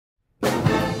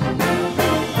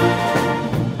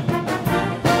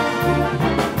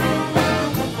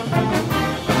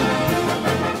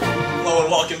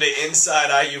to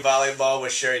Inside IU Volleyball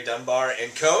with Sherry Dunbar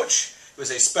and Coach. It was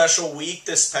a special week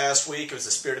this past week. It was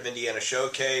the Spirit of Indiana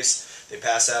Showcase. They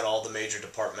passed out all the major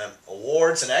department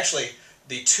awards, and actually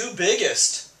the two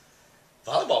biggest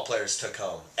volleyball players took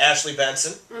home. Ashley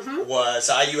Benson was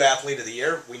IU Athlete of the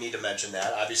Year. We need to mention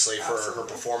that, obviously, for her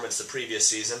performance the previous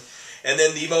season. And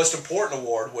then the most important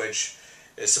award, which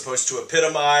is supposed to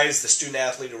epitomize the student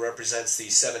athlete who represents the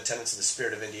 7 tenets of the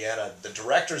Spirit of Indiana, the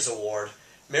Director's Award.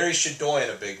 Mary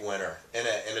Chaudoin, a big winner and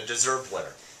a deserved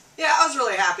winner. Yeah, I was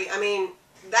really happy. I mean,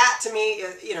 that to me,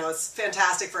 it's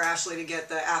fantastic for Ashley to get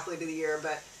the Athlete of the Year,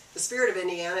 but the Spirit of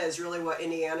Indiana is really what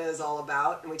Indiana is all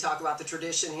about, and we talk about the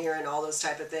tradition here and all those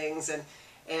type of things,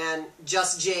 and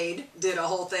Just Jade did a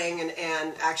whole thing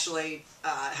and actually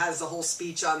has a whole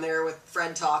speech on there with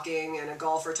Fred talking and a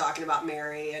golfer talking about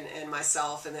Mary and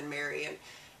myself and then Mary, and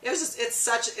it was just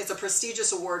it's a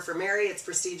prestigious award for Mary. It's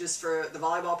prestigious for the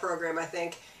volleyball program, I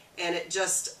think, and it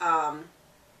just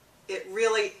it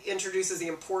really introduces the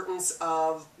importance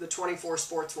of the 24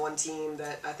 sports one team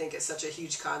that I think is such a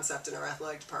huge concept in our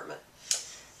athletic department.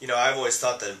 You know, I've always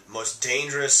thought the most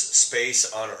dangerous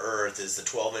space on earth is the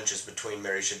 12 inches between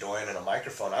Mary Chaudoin and a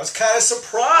microphone. I was kind of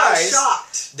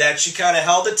surprised that she kind of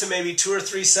held it to maybe 2 or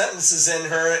 3 sentences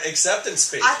in her acceptance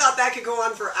speech. I thought that could go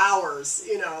on for hours.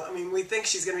 I mean, we think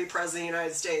she's going to be President of the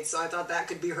United States, so I thought that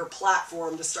could be her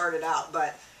platform to start it out.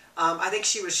 But I think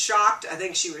she was shocked. I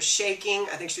think she was shaking.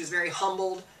 I think she was very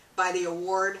humbled by the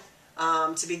award.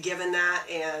 To be given that,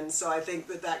 and so I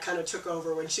think that kind of took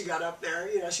over when she got up there.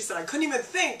 She said, I couldn't even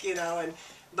think,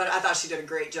 but I thought she did a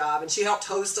great job, and she helped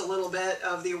host a little bit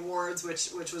of the awards,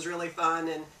 which was really fun,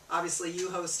 and obviously you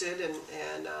hosted,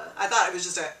 and I thought it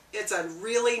was it's a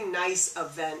really nice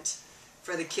event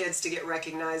for the kids to get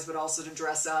recognized, but also to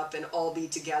dress up and all be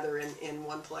together in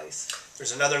one place.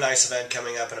 There's another nice event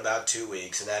coming up in about 2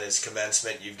 weeks, and that is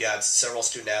commencement. You've got several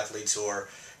student athletes who are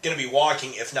going to be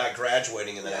walking, if not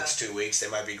graduating, in the next 2 weeks. They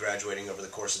might be graduating over the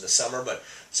course of the summer, but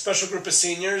a special group of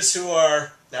seniors who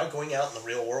are now going out in the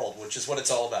real world, which is what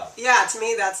it's all about. Yeah, to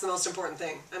me, that's the most important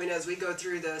thing. I mean, as we go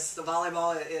through this, the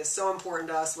volleyball is so important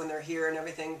to us when they're here and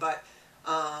everything, but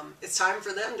it's time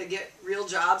for them to get real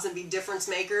jobs and be difference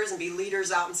makers and be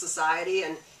leaders out in society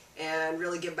and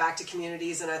really give back to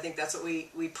communities, and I think that's what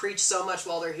we preach so much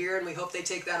while they're here, and we hope they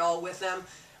take that all with them.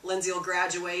 Lindsay will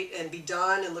graduate and be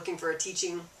done and looking for a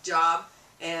teaching job,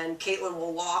 and Caitlin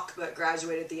will walk but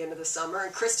graduate at the end of the summer,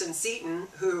 and Kristen Seaton,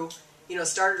 who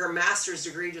started her master's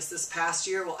degree just this past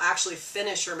year, will actually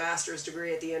finish her master's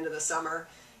degree at the end of the summer,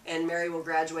 and Mary will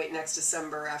graduate next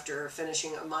December after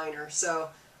finishing a minor. So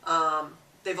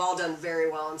they've all done very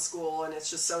well in school, and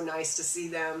it's just so nice to see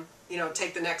them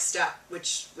take the next step,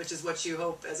 which is what you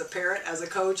hope as a parent, as a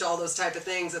coach, all those type of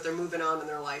things, that they're moving on in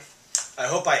their life. I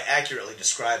hope I accurately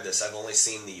described this. I've only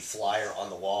seen the flyer on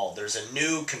the wall. There's a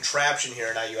new contraption here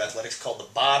in IU Athletics called the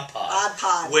Bod Pod. Bod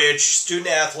Pod. Which student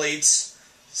athletes,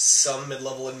 some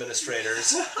mid-level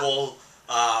administrators, will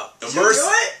immerse. Did you do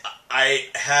it? I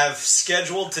have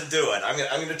scheduled to do it. I'm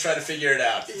going to try to figure it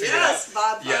out. Yes,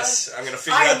 Bod Pod. Yes, I'm going to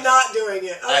figure it out. I am not doing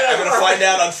it. I'm going to find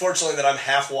out, unfortunately, that I'm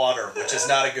half water, which is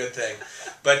not a good thing.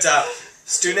 But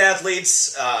student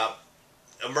athletes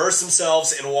immerse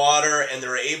themselves in water, and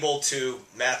they're able to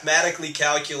mathematically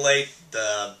calculate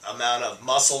the amount of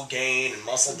muscle gain and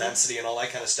muscle density and all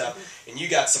that kind of stuff. And you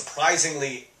got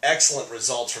surprisingly excellent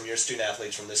results from your student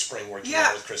athletes from this spring working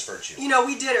out with Chris Virtue.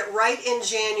 We did it right in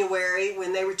January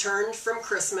when they returned from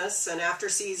Christmas and after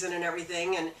season and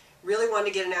everything, and really wanted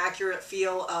to get an accurate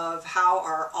feel of how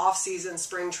our off-season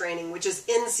spring training, which is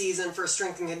in season for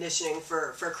strength and conditioning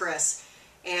for Chris.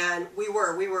 And we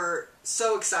were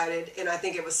so excited, and I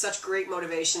think it was such great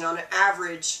motivation. On an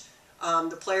average,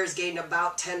 the players gained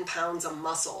about 10 pounds of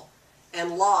muscle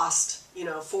and lost,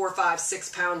 4, 5, 6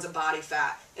 pounds of body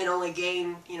fat, and only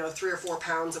gained, 3 or 4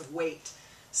 pounds of weight.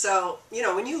 So,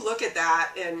 when you look at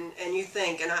that and you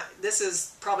think, and this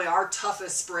is probably our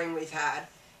toughest spring we've had,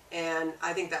 and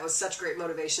I think that was such great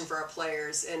motivation for our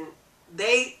players. And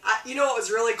it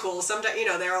was really cool. Sometimes,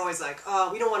 they're always like,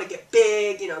 oh, we don't want to get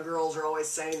big. Girls are always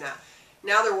saying that.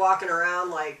 Now they're walking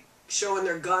around, like, showing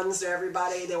their guns to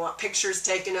everybody. They want pictures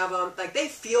taken of them. Like, they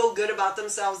feel good about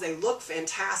themselves. They look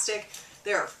fantastic.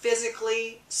 They are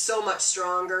physically so much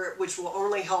stronger, which will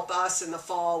only help us in the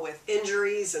fall with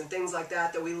injuries and things like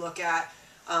that we look at,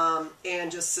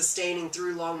 and just sustaining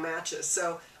through long matches.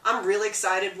 So I'm really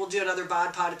excited. We'll do another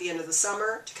Bod Pod at the end of the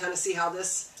summer to kind of see how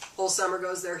this whole summer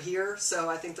goes. They're here, so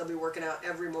I think they'll be working out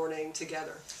every morning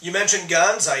together. You mentioned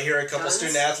guns. I hear a couple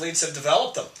student athletes have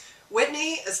developed them.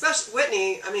 Whitney, especially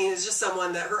Whitney, I mean, is just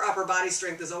someone that her upper body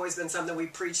strength has always been something we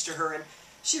preach to her,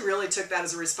 she really took that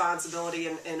as a responsibility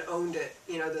and owned it,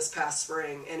 this past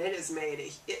spring. And it has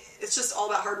made it's just all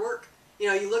about hard work.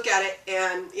 You look at it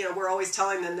and, we're always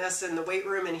telling them this in the weight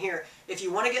room and here. If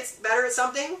you want to get better at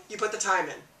something, you put the time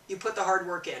in. You put the hard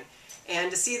work in.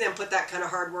 And to see them put that kind of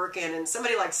hard work in, and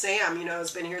somebody like Sam,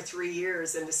 has been here 3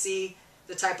 years, and to see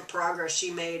the type of progress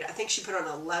she made, I think she put on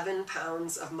 11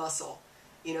 pounds of muscle,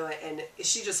 and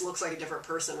she just looks like a different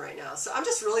person right now. So I'm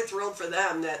just really thrilled for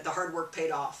them that the hard work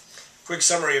paid off. Quick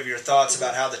summary of your thoughts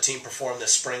about how the team performed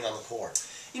this spring on the court.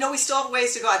 We still have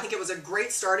ways to go. I think it was a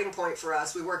great starting point for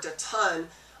us. We worked a ton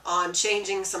on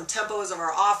changing some tempos of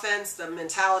our offense, the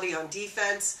mentality on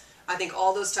defense. I think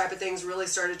all those type of things really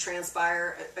started to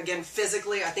transpire. Again,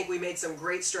 physically, I think we made some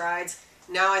great strides.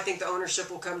 Now I think the ownership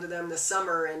will come to them this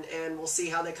summer, and we'll see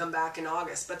how they come back in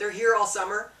August. But they're here all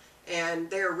summer, and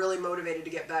they are really motivated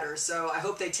to get better. So I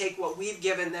hope they take what we've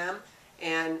given them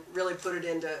and really put it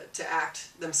into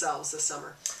act themselves this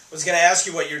summer. I was going to ask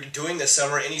you what you're doing this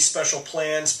summer. Any special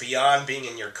plans beyond being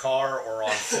in your car or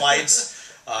on flights,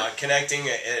 connecting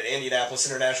at Indianapolis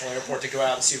International Airport to go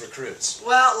out and see recruits?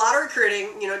 Well, a lot of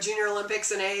recruiting, Junior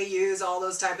Olympics and AAUs, all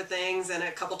those type of things, and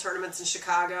a couple tournaments in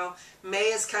Chicago.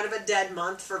 May is kind of a dead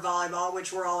month for volleyball,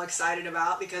 which we're all excited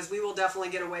about because we will definitely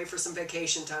get away for some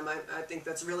vacation time. I think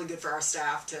that's really good for our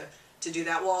staff to do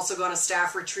that. We'll also go on a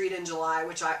staff retreat in July,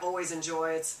 which I always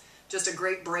enjoy. It's just a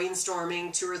great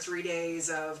brainstorming 2 or 3 days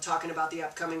of talking about the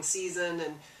upcoming season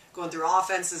and going through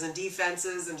offenses and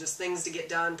defenses and just things to get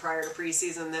done prior to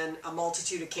preseason, then a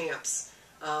multitude of camps,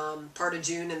 part of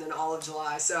June and then all of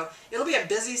July. So it'll be a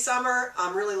busy summer.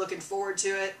 I'm really looking forward to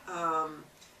it.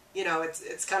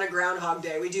 It's kind of Groundhog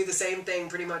Day. We do the same thing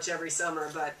pretty much every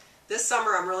summer, but this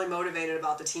summer I'm really motivated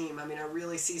about the team. I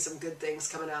really see some good things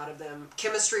coming out of them,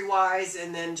 chemistry-wise,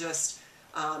 and then just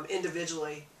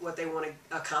individually what they want to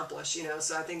accomplish.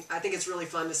 So I think it's really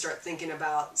fun to start thinking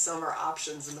about some of our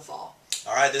options in the fall.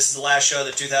 All right, this is the last show of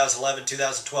the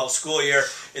 2011-2012 school year.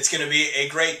 It's going to be a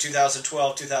great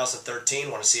 2012-2013.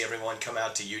 Want to see everyone come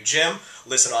out to U-Gym,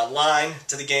 listen online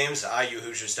to the games at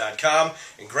iuhoosiers.com.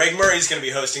 And Greg Murray's going to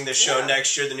be hosting this show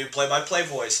next year, the new play-by-play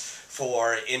voice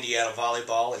for Indiana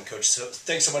Volleyball. And Coach,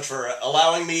 thanks so much for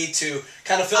allowing me to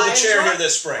kind of fill the chair here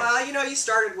this spring. Well, you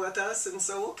started with us, and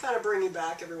so we'll kind of bring you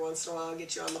back every once in a while,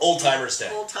 get you on the Old Timers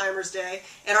Day. Old Timers Day.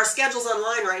 And our schedule's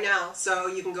online right now, so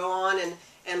you can go on and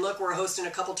look, we're hosting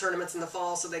a couple tournaments in the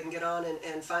fall so they can get on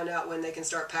and find out when they can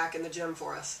start packing the gym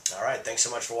for us. All right, thanks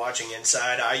so much for watching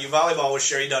Inside IU Volleyball with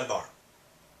Sherry Dunbar.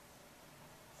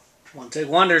 One take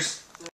wonders.